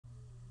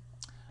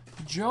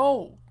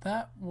Joe,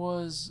 that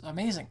was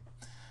amazing.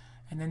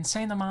 An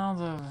insane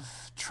amount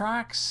of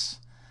tracks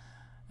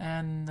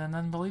and an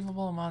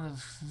unbelievable amount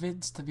of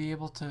vids to be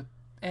able to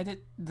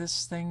edit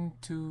this thing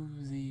to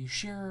the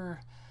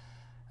sheer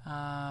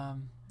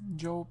um,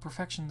 Joe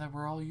perfection that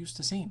we're all used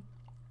to seeing.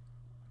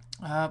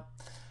 Uh,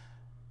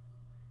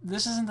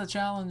 this isn't a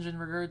challenge in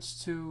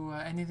regards to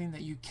anything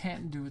that you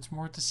can't do. It's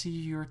more to see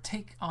your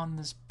take on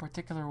this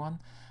particular one.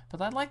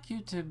 But I'd like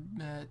you to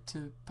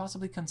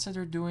possibly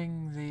consider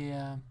doing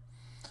the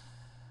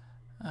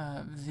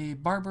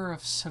Barber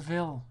of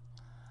Seville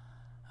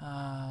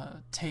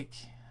take.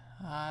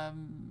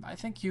 I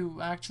think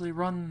you actually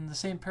run the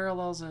same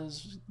parallels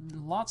as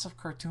lots of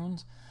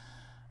cartoons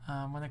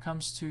when it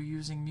comes to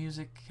using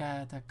music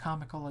at a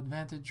comical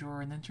advantage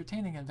or an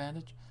entertaining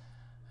advantage,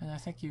 and I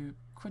think you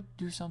could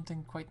do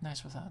something quite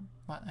nice with that.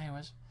 But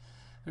anyways,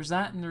 there's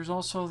that, and there's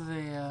also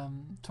the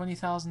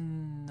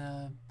 20,000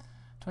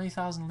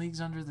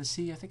 Leagues Under the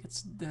Sea. I think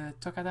it's the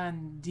Toccata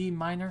in D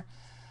minor.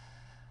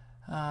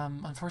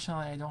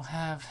 Unfortunately, I don't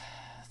have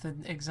the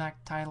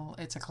exact title.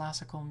 It's a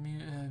classical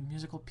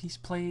musical piece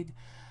played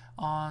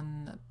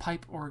on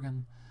pipe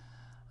organ,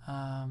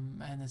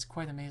 and it's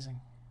quite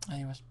amazing.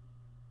 Anyways,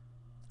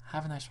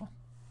 have a nice one.